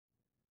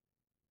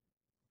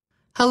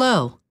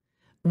Hello.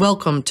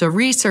 Welcome to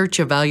Research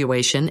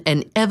Evaluation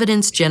and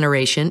Evidence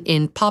Generation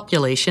in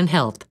Population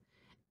Health.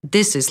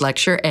 This is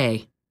Lecture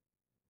A.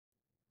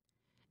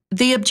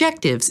 The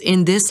objectives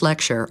in this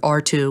lecture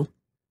are to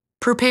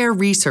prepare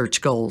research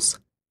goals,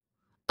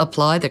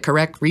 apply the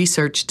correct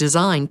research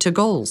design to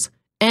goals,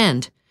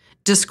 and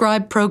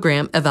describe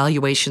program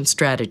evaluation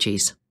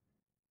strategies.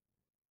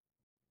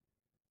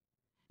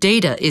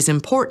 Data is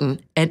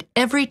important at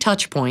every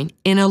touchpoint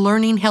in a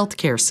learning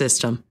healthcare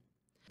system.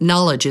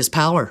 Knowledge is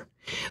power.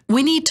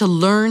 We need to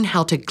learn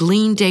how to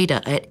glean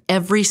data at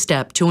every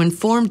step to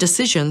inform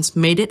decisions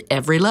made at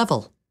every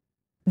level.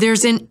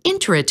 There's an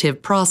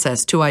iterative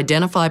process to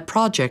identify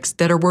projects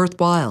that are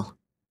worthwhile.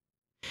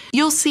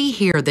 You'll see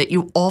here that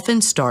you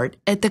often start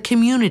at the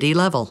community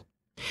level.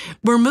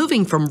 We're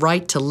moving from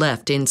right to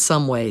left in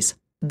some ways.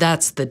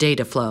 That's the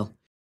data flow.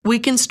 We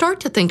can start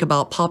to think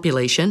about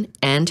population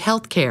and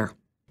healthcare.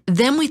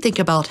 Then we think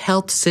about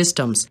health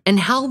systems and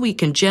how we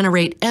can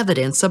generate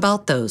evidence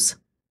about those.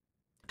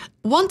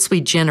 Once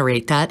we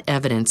generate that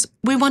evidence,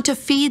 we want to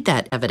feed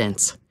that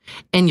evidence.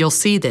 And you'll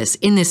see this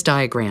in this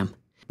diagram.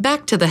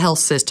 Back to the health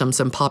systems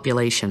and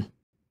population.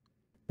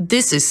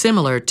 This is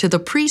similar to the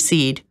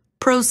pre-seed,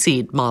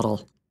 proceed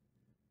model.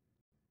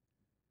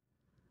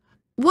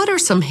 What are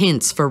some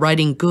hints for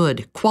writing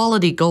good,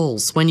 quality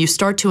goals when you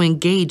start to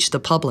engage the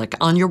public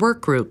on your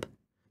work group?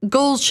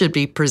 Goals should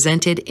be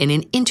presented in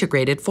an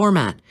integrated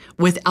format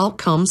with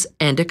outcomes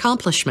and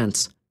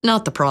accomplishments,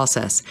 not the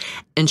process,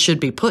 and should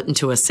be put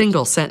into a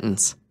single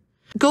sentence.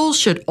 Goals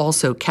should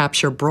also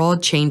capture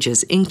broad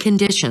changes in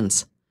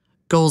conditions.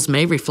 Goals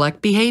may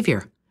reflect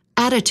behavior,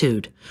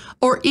 attitude,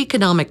 or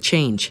economic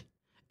change,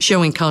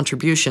 showing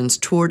contributions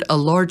toward a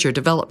larger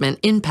development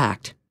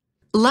impact.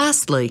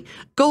 Lastly,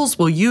 goals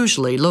will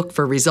usually look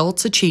for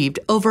results achieved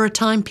over a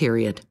time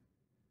period.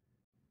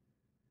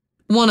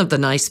 One of the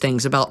nice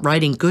things about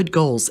writing good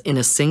goals in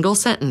a single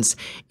sentence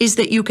is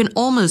that you can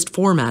almost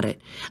format it,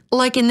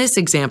 like in this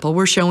example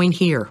we're showing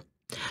here.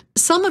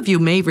 Some of you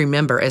may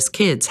remember as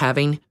kids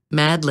having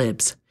Mad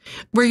Libs,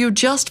 where you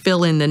just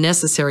fill in the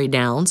necessary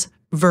nouns,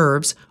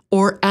 verbs,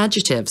 or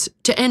adjectives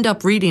to end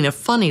up reading a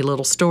funny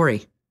little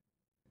story.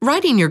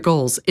 Writing your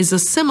goals is a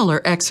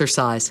similar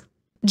exercise,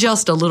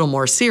 just a little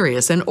more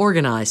serious and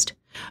organized.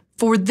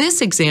 For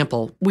this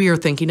example, we are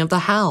thinking of the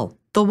how,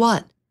 the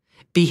what,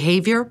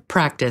 behavior,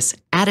 practice,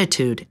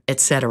 attitude,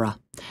 etc.,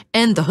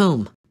 and the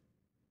whom.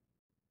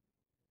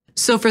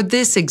 So for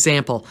this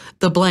example,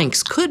 the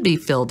blanks could be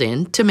filled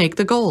in to make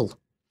the goal.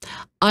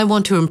 I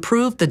want to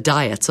improve the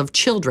diets of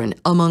children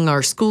among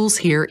our schools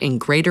here in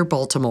Greater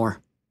Baltimore.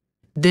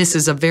 This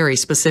is a very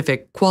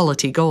specific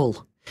quality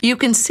goal. You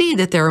can see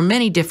that there are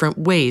many different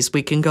ways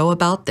we can go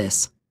about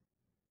this.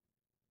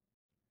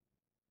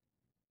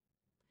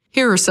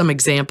 Here are some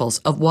examples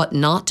of what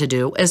not to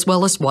do as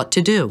well as what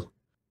to do.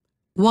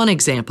 One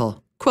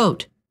example,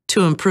 quote,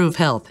 to improve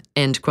health,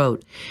 end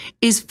quote,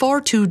 is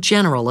far too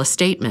general a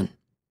statement.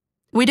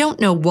 We don't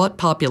know what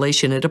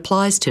population it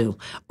applies to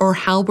or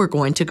how we're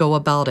going to go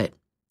about it.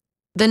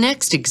 The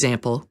next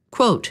example,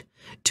 quote,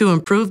 to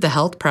improve the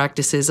health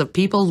practices of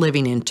people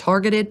living in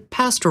targeted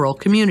pastoral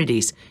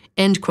communities,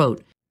 end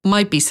quote,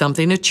 might be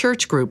something a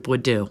church group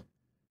would do.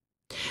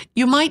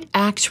 You might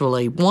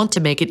actually want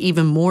to make it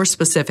even more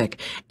specific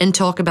and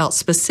talk about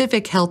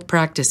specific health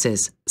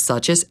practices,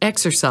 such as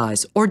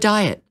exercise or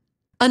diet.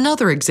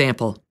 Another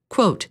example,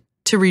 quote,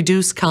 to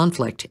reduce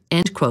conflict,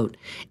 end quote,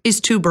 is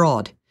too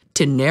broad.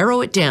 To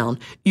narrow it down,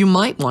 you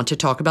might want to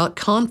talk about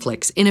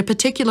conflicts in a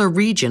particular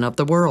region of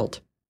the world.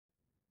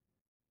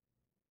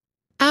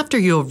 After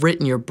you have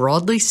written your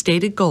broadly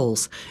stated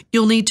goals,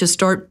 you'll need to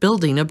start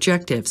building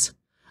objectives.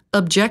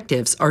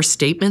 Objectives are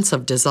statements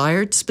of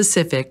desired,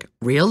 specific,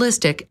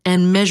 realistic,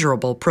 and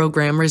measurable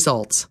program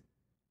results.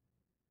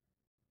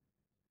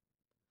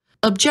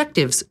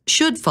 Objectives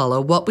should follow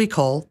what we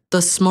call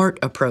the SMART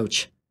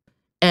approach.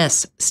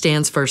 S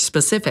stands for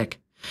specific.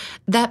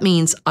 That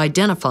means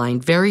identifying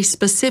very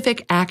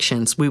specific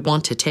actions we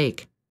want to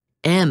take.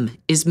 M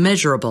is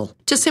measurable.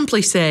 To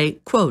simply say,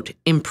 quote,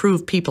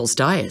 improve people's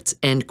diets,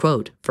 end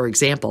quote, for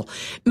example,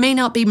 may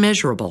not be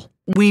measurable.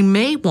 We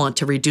may want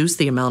to reduce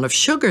the amount of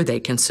sugar they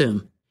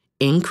consume,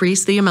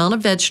 increase the amount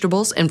of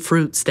vegetables and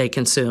fruits they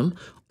consume,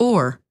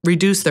 or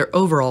reduce their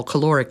overall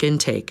caloric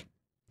intake.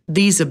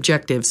 These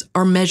objectives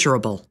are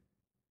measurable.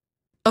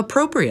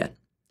 Appropriate.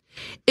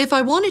 If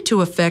I wanted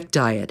to affect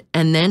diet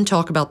and then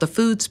talk about the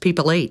foods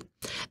people ate,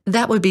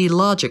 that would be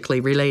logically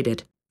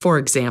related. For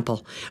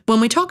example,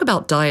 when we talk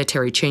about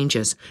dietary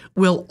changes,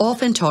 we'll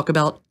often talk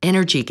about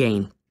energy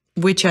gain,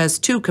 which has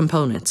two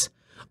components.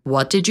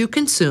 What did you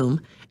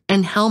consume,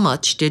 and how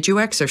much did you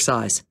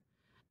exercise?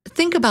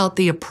 Think about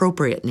the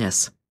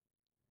appropriateness.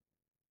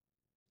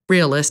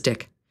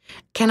 Realistic.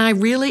 Can I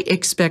really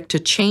expect to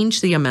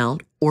change the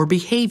amount or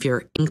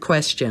behavior in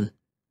question?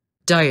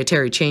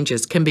 Dietary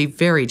changes can be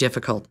very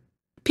difficult.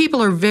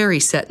 People are very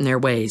set in their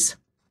ways.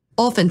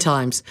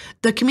 Oftentimes,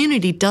 the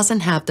community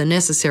doesn't have the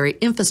necessary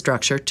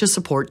infrastructure to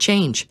support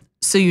change,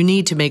 so you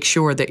need to make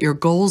sure that your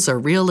goals are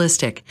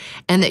realistic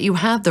and that you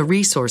have the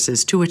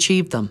resources to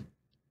achieve them.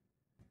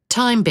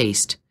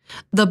 Time-based.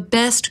 The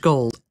best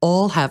goals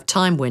all have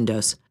time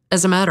windows.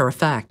 As a matter of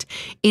fact,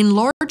 in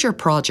larger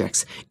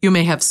projects, you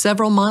may have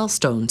several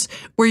milestones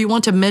where you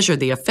want to measure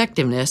the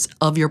effectiveness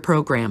of your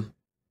program.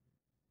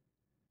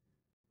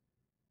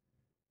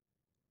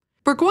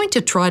 We're going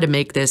to try to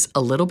make this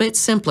a little bit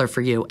simpler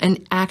for you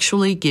and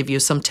actually give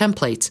you some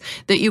templates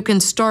that you can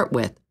start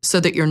with so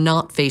that you're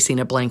not facing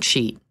a blank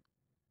sheet.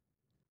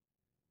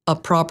 A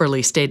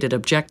properly stated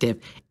objective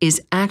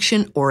is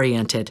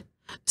action-oriented,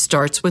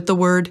 starts with the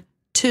word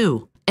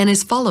to, and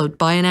is followed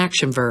by an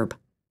action verb.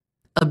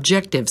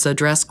 Objectives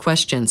address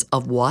questions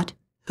of what,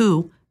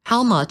 who,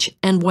 how much,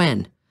 and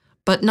when,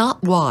 but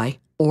not why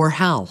or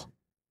how.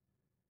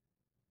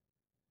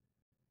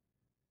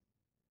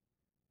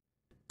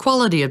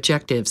 Quality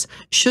objectives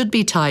should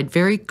be tied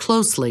very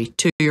closely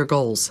to your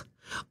goals.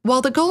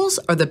 While the goals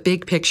are the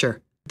big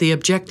picture, the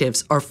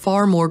objectives are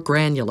far more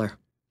granular.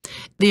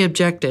 The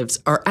objectives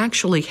are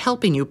actually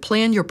helping you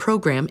plan your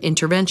program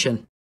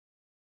intervention.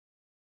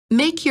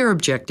 Make your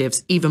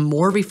objectives even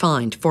more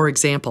refined. For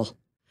example,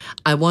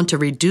 I want to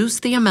reduce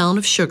the amount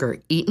of sugar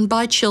eaten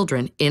by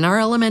children in our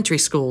elementary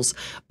schools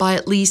by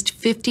at least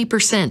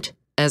 50%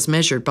 as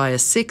measured by a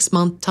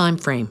 6-month time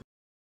frame.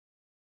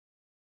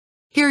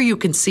 Here you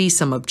can see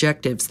some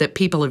objectives that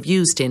people have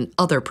used in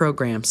other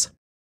programs.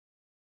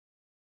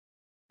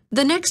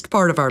 The next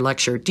part of our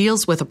lecture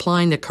deals with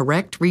applying the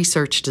correct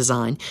research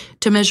design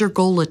to measure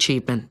goal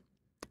achievement.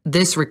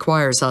 This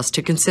requires us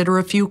to consider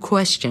a few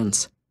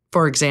questions.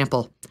 For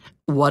example,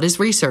 what is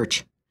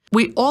research?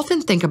 We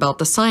often think about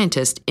the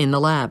scientist in the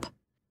lab.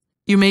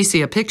 You may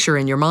see a picture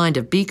in your mind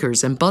of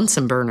beakers and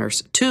Bunsen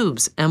burners,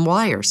 tubes, and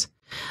wires.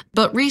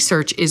 But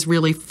research is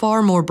really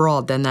far more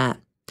broad than that.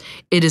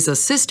 It is a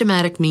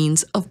systematic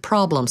means of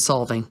problem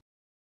solving.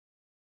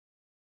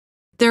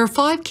 There are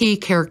 5 key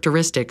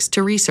characteristics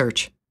to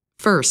research.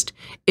 First,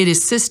 it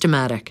is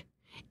systematic.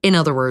 In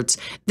other words,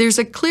 there's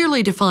a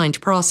clearly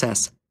defined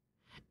process.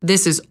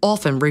 This is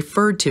often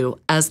referred to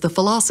as the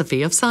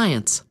philosophy of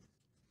science.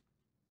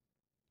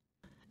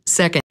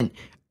 Second,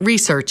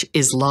 research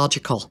is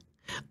logical.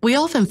 We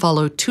often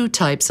follow 2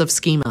 types of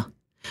schema.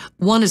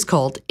 One is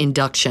called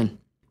induction,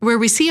 where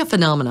we see a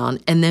phenomenon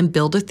and then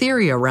build a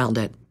theory around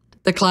it.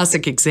 The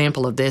classic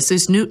example of this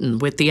is Newton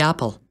with the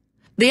apple.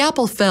 The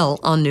apple fell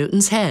on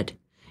Newton's head.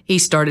 He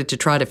started to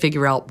try to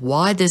figure out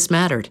why this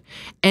mattered,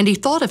 and he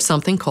thought of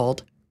something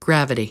called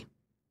gravity.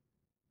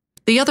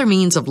 The other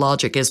means of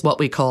logic is what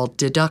we call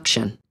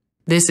deduction.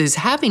 This is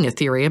having a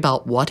theory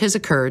about what has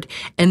occurred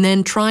and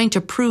then trying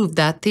to prove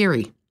that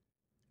theory.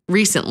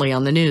 Recently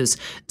on the news,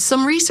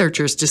 some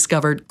researchers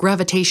discovered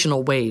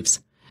gravitational waves.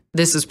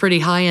 This is pretty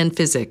high-end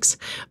physics,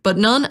 but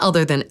none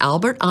other than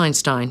Albert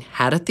Einstein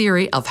had a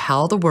theory of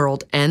how the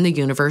world and the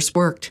universe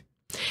worked.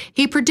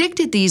 He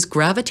predicted these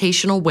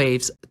gravitational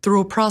waves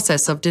through a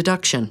process of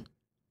deduction.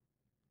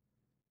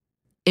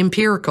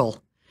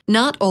 Empirical.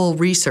 Not all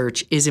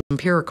research is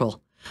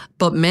empirical,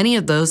 but many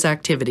of those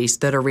activities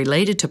that are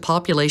related to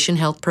population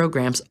health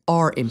programs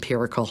are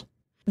empirical.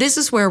 This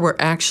is where we're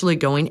actually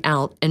going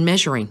out and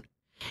measuring,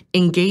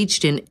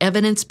 engaged in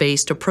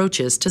evidence-based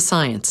approaches to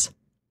science.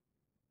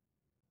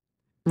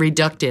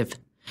 Reductive.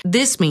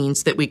 This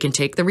means that we can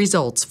take the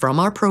results from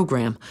our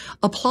program,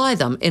 apply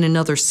them in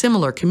another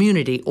similar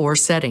community or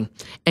setting,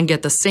 and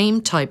get the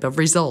same type of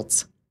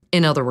results.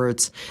 In other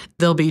words,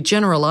 they'll be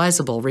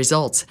generalizable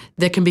results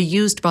that can be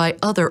used by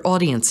other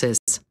audiences.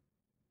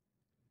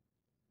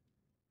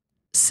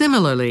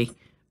 Similarly,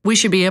 we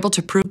should be able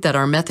to prove that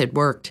our method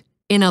worked.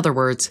 In other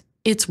words,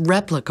 it's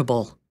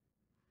replicable.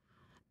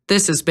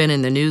 This has been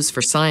in the news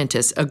for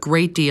scientists a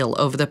great deal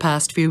over the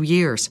past few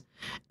years,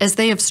 as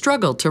they have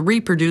struggled to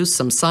reproduce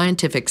some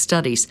scientific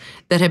studies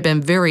that have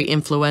been very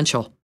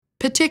influential,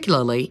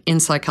 particularly in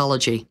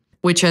psychology,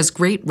 which has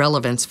great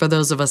relevance for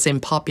those of us in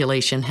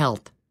population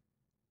health.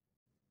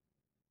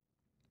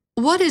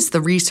 What is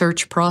the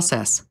research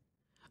process?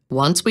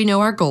 Once we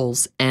know our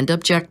goals and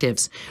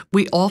objectives,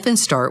 we often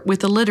start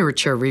with a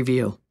literature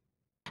review.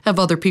 Have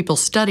other people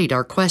studied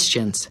our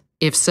questions?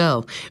 If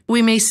so,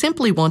 we may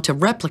simply want to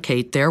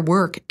replicate their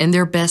work and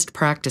their best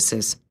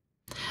practices.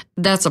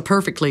 That's a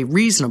perfectly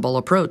reasonable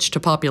approach to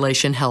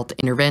population health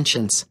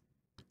interventions.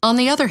 On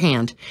the other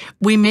hand,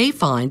 we may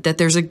find that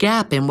there's a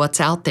gap in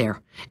what's out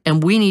there,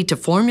 and we need to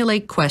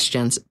formulate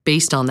questions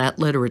based on that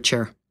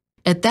literature.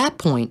 At that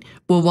point,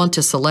 we'll want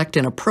to select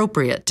an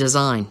appropriate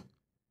design.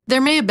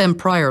 There may have been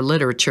prior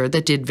literature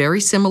that did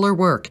very similar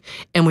work,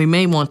 and we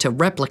may want to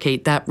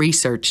replicate that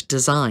research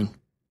design.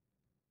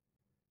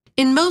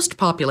 In most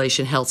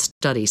population health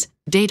studies,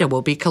 data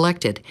will be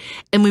collected,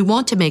 and we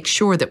want to make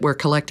sure that we're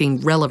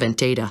collecting relevant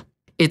data.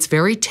 It's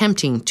very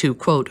tempting to,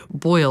 quote,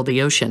 boil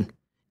the ocean,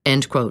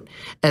 end quote,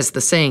 as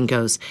the saying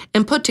goes,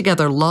 and put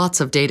together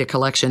lots of data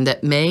collection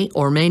that may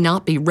or may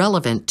not be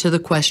relevant to the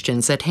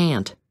questions at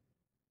hand.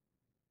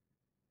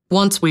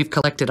 Once we've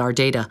collected our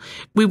data,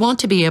 we want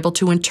to be able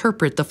to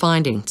interpret the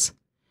findings.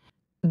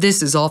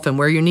 This is often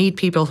where you need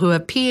people who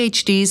have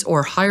PhDs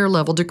or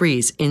higher-level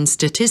degrees in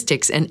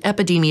statistics and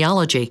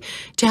epidemiology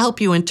to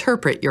help you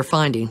interpret your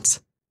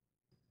findings.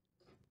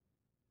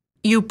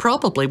 You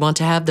probably want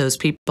to have those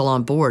people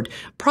on board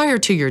prior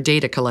to your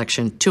data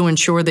collection to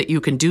ensure that you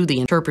can do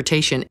the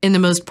interpretation in the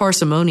most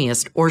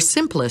parsimonious or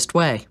simplest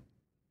way.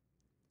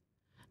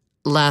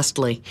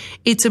 Lastly,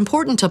 it's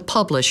important to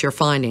publish your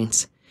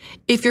findings.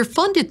 If you're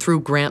funded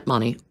through grant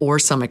money or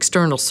some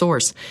external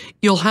source,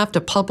 you'll have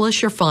to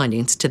publish your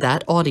findings to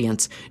that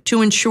audience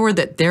to ensure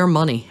that their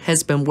money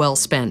has been well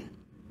spent.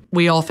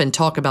 We often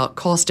talk about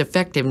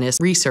cost-effectiveness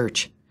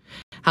research.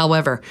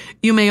 However,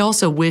 you may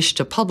also wish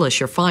to publish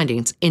your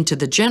findings into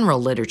the general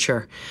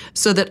literature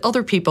so that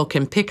other people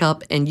can pick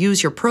up and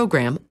use your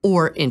program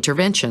or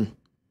intervention.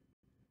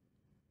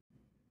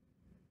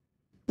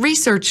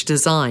 Research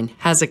design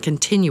has a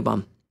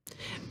continuum.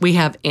 We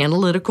have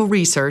analytical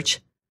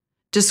research,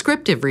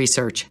 descriptive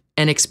research,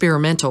 and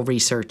experimental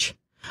research.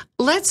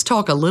 Let's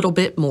talk a little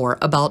bit more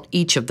about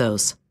each of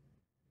those.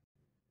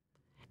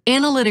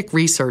 Analytic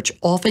research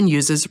often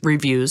uses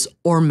reviews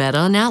or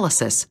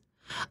meta-analysis.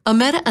 A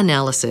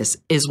meta-analysis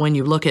is when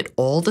you look at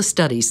all the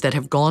studies that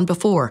have gone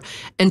before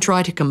and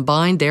try to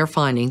combine their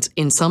findings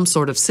in some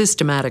sort of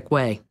systematic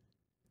way.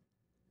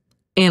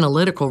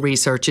 Analytical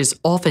research is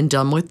often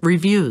done with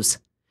reviews.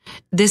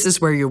 This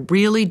is where you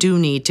really do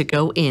need to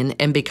go in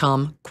and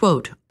become,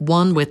 quote,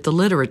 one with the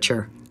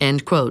literature,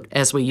 end quote,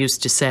 as we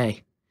used to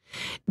say.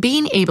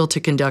 Being able to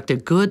conduct a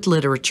good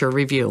literature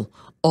review,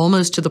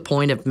 almost to the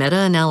point of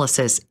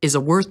meta-analysis, is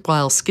a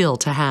worthwhile skill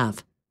to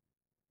have.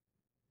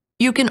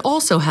 You can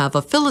also have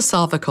a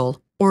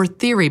philosophical or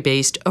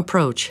theory-based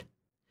approach.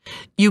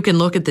 You can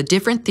look at the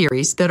different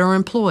theories that are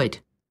employed.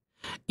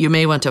 You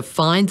may want to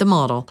find the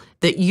model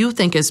that you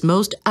think is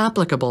most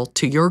applicable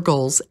to your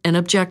goals and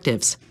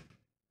objectives.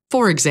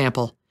 For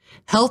example,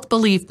 health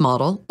belief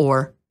model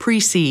or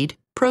precede,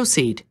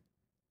 proceed.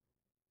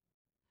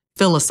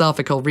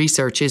 Philosophical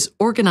research is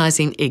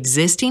organizing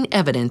existing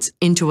evidence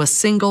into a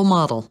single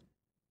model.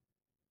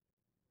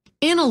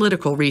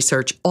 Analytical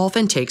research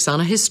often takes on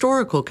a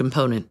historical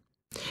component.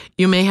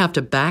 You may have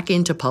to back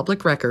into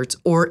public records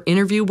or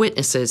interview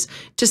witnesses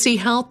to see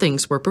how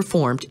things were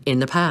performed in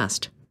the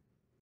past.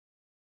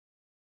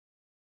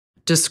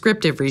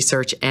 Descriptive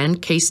research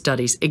and case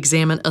studies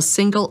examine a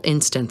single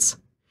instance.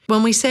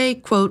 When we say,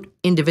 quote,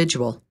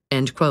 individual,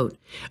 end quote,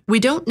 we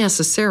don't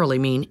necessarily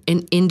mean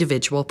an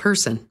individual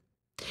person.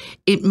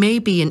 It may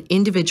be an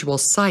individual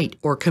site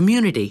or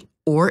community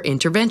or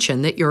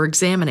intervention that you're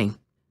examining.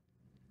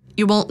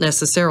 You won't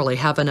necessarily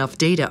have enough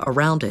data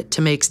around it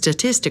to make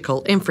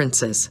statistical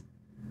inferences.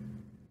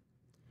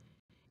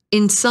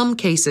 In some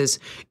cases,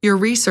 your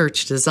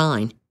research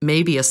design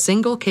may be a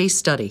single case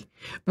study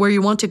where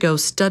you want to go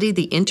study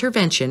the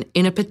intervention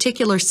in a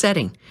particular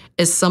setting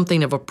as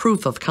something of a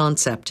proof of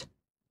concept.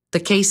 The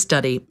case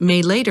study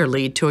may later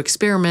lead to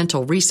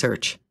experimental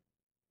research.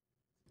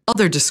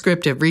 Other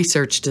descriptive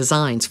research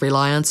designs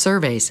rely on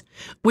surveys,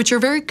 which are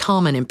very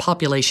common in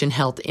population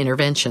health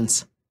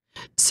interventions.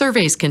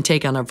 Surveys can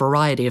take on a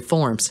variety of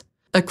forms.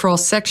 A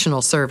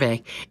cross-sectional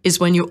survey is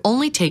when you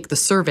only take the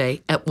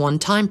survey at one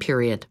time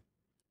period.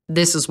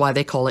 This is why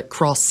they call it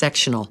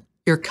cross-sectional.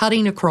 You're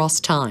cutting across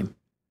time.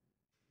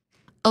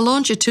 A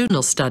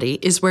longitudinal study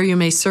is where you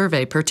may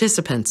survey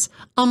participants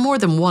on more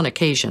than one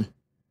occasion.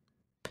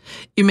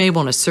 You may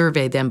want to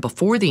survey them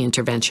before the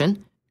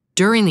intervention,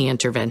 during the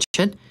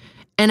intervention,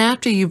 and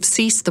after you've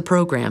ceased the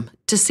program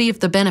to see if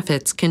the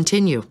benefits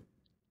continue.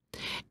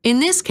 In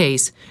this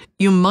case,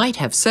 you might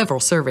have several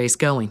surveys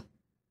going.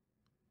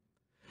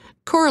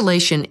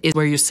 Correlation is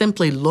where you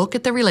simply look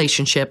at the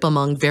relationship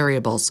among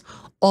variables,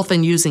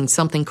 often using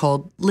something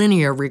called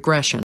linear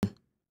regression.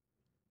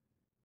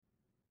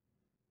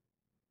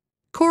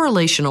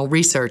 Correlational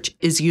research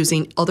is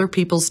using other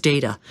people's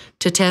data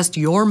to test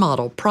your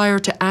model prior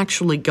to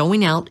actually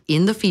going out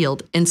in the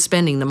field and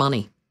spending the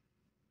money.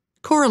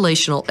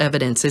 Correlational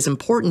evidence is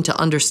important to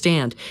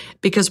understand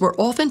because we're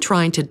often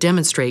trying to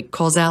demonstrate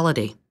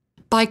causality.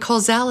 By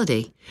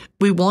causality,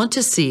 we want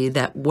to see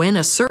that when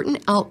a certain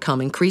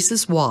outcome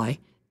increases Y,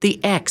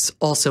 the X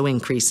also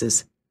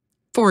increases.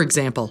 For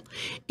example,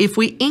 if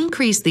we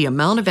increase the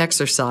amount of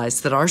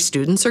exercise that our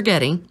students are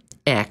getting,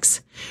 X,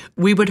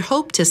 we would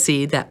hope to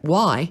see that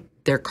Y,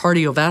 their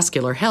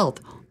cardiovascular health,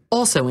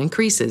 also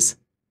increases.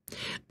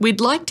 We'd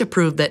like to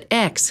prove that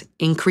X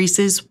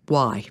increases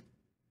Y.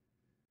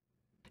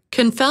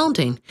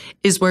 Confounding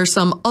is where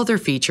some other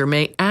feature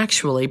may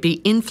actually be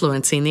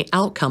influencing the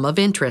outcome of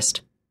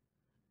interest.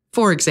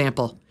 For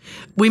example,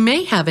 we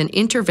may have an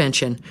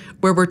intervention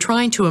where we're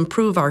trying to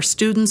improve our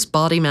students'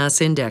 body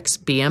mass index,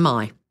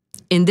 BMI.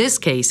 In this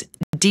case,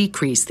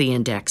 decrease the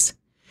index.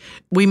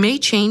 We may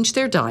change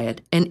their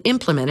diet and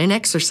implement an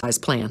exercise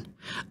plan,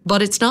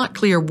 but it's not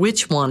clear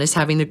which one is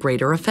having the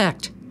greater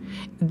effect.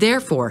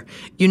 Therefore,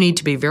 you need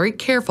to be very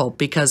careful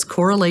because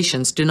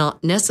correlations do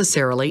not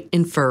necessarily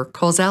infer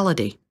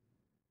causality.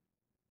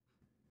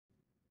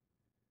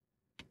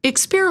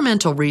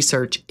 Experimental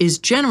research is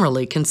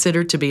generally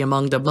considered to be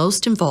among the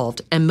most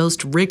involved and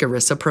most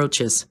rigorous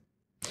approaches,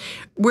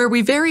 where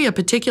we vary a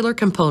particular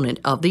component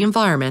of the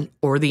environment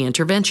or the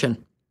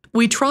intervention.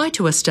 We try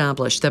to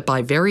establish that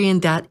by varying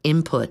that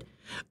input,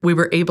 we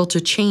were able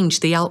to change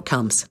the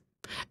outcomes.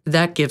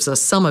 That gives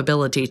us some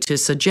ability to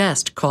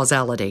suggest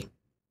causality.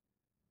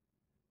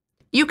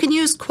 You can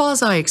use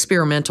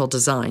quasi-experimental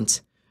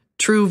designs,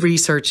 true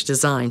research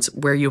designs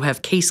where you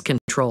have case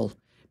control,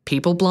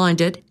 people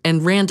blinded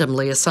and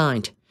randomly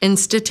assigned, and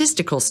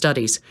statistical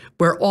studies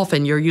where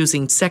often you're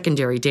using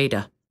secondary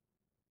data.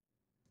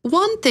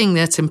 One thing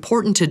that's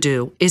important to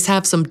do is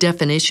have some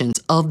definitions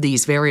of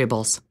these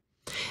variables.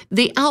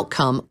 The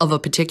outcome of a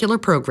particular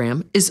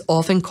program is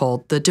often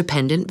called the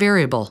dependent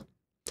variable.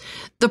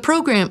 The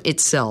program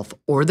itself,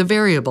 or the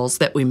variables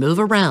that we move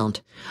around,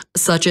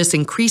 such as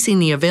increasing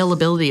the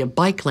availability of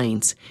bike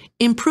lanes,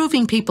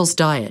 improving people's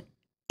diet,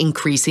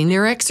 increasing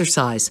their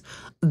exercise,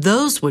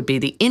 those would be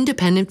the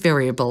independent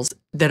variables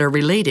that are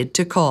related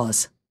to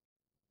cause.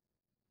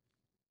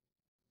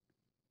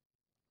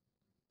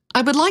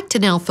 I would like to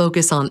now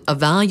focus on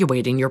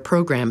evaluating your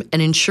program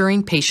and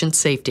ensuring patient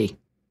safety.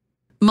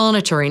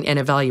 Monitoring and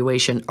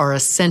evaluation are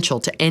essential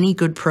to any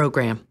good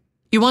program.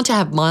 You want to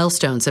have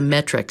milestones and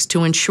metrics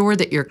to ensure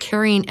that you're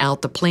carrying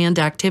out the planned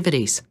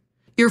activities.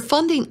 Your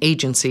funding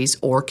agencies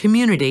or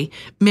community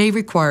may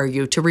require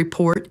you to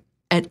report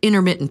at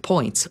intermittent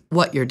points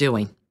what you're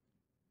doing.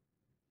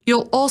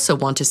 You'll also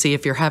want to see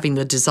if you're having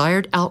the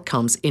desired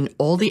outcomes in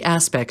all the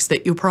aspects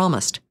that you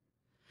promised.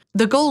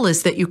 The goal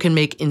is that you can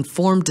make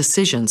informed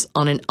decisions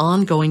on an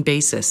ongoing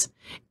basis,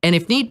 and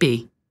if need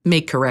be,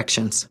 make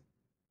corrections.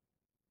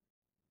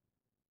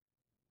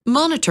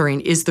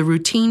 Monitoring is the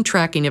routine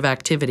tracking of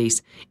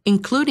activities,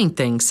 including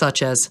things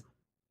such as,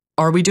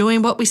 are we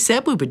doing what we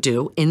said we would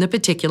do in the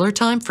particular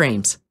time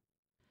frames?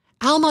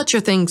 How much are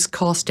things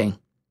costing?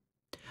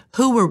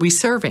 Who are we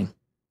serving?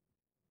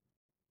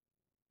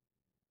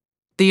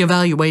 The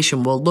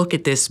evaluation will look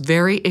at this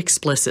very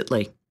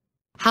explicitly.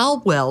 How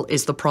well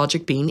is the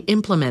project being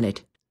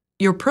implemented?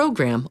 Your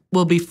program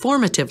will be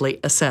formatively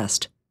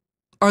assessed.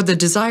 Are the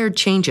desired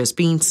changes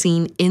being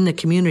seen in the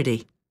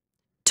community?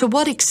 To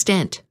what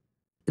extent?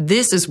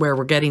 This is where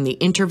we're getting the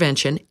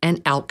intervention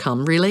and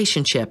outcome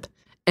relationship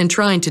and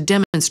trying to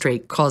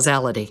demonstrate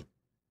causality.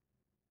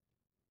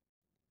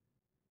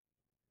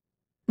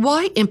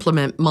 Why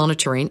implement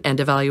monitoring and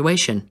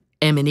evaluation,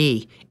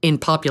 M&E, in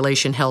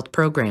population health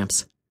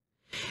programs?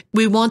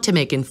 We want to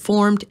make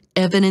informed,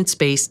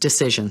 evidence-based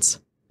decisions.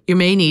 You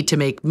may need to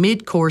make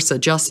mid-course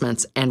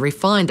adjustments and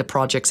refine the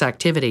project's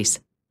activities.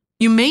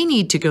 You may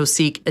need to go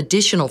seek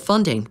additional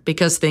funding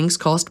because things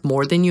cost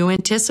more than you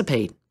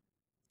anticipate.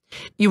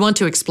 You want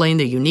to explain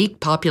the unique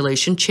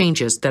population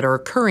changes that are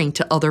occurring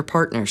to other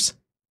partners.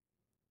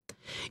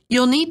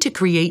 You'll need to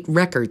create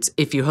records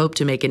if you hope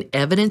to make an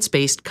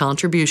evidence-based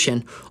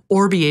contribution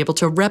or be able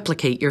to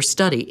replicate your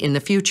study in the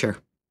future.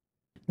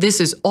 This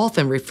is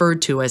often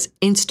referred to as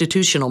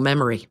institutional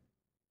memory.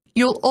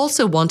 You'll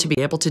also want to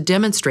be able to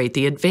demonstrate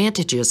the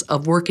advantages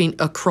of working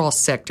across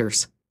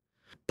sectors.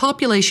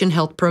 Population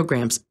health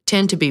programs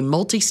tend to be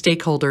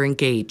multi-stakeholder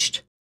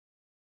engaged.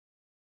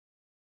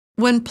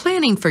 When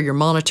planning for your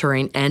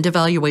monitoring and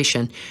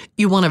evaluation,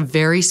 you want a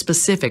very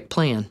specific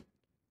plan.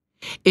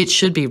 It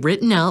should be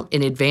written out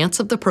in advance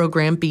of the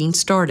program being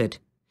started.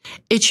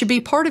 It should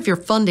be part of your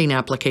funding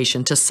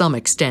application to some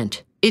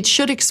extent. It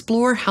should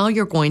explore how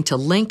you're going to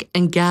link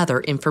and gather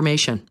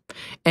information,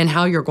 and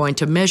how you're going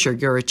to measure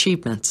your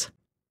achievements.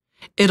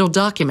 It'll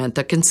document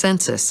the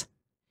consensus.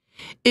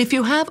 If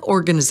you have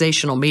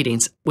organizational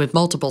meetings with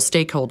multiple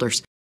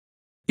stakeholders,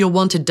 you'll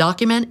want to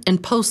document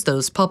and post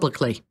those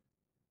publicly.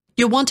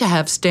 You'll want to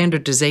have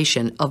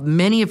standardization of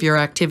many of your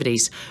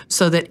activities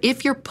so that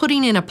if you're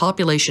putting in a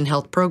population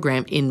health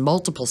program in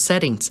multiple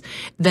settings,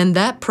 then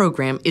that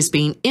program is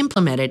being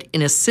implemented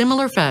in a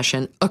similar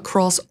fashion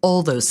across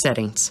all those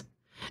settings.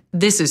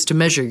 This is to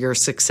measure your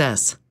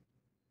success.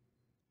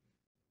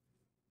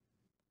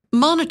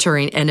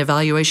 Monitoring and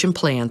evaluation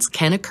plans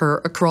can occur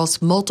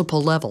across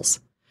multiple levels.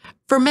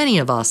 For many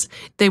of us,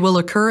 they will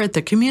occur at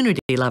the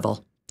community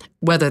level,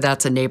 whether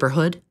that's a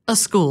neighborhood, a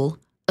school,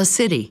 a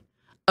city,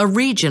 a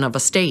region of a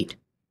state,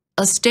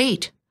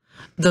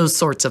 those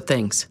sorts of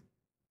things.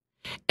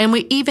 And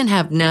we even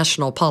have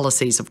national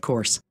policies, of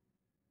course.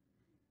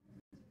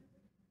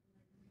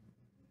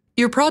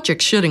 Your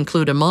project should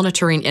include a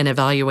monitoring and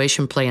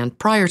evaluation plan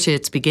prior to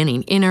its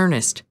beginning in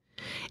earnest.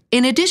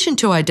 In addition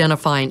to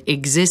identifying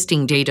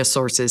existing data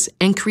sources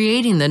and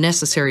creating the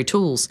necessary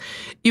tools,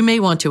 you may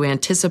want to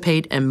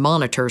anticipate and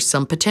monitor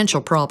some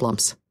potential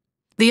problems.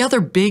 The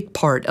other big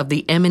part of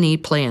the M&E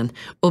plan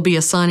will be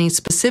assigning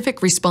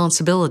specific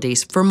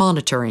responsibilities for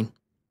monitoring.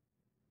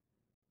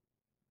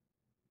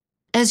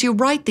 As you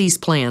write these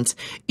plans,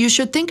 you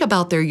should think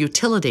about their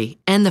utility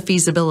and the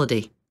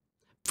feasibility.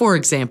 For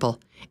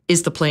example,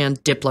 is the plan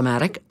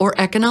diplomatic or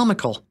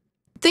economical?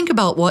 Think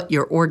about what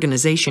your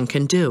organization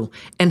can do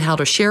and how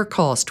to share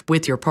cost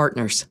with your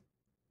partners.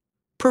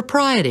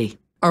 Propriety.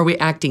 Are we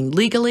acting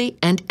legally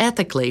and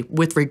ethically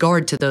with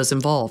regard to those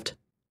involved?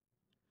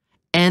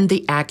 And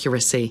the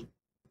accuracy.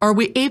 Are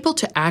we able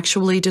to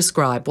actually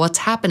describe what's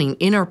happening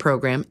in our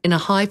program in a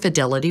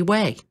high-fidelity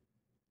way?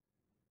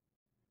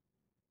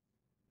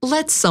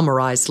 Let's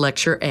summarize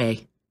Lecture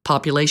A.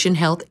 Population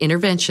health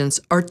interventions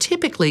are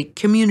typically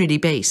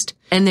community-based,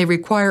 and they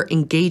require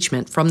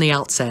engagement from the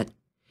outset.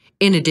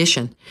 In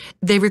addition,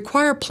 they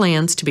require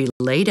plans to be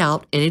laid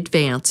out in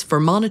advance for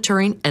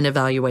monitoring and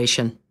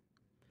evaluation.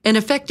 An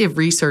effective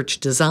research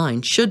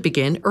design should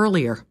begin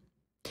earlier.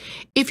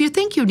 If you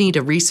think you need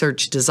a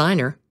research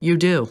designer, you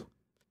do.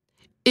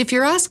 If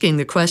you're asking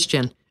the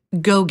question,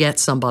 go get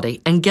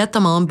somebody and get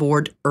them on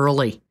board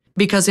early,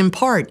 because in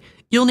part,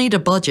 you'll need a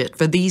budget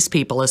for these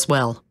people as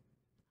well.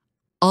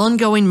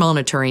 Ongoing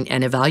monitoring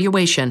and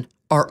evaluation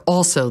are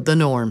also the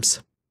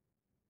norms.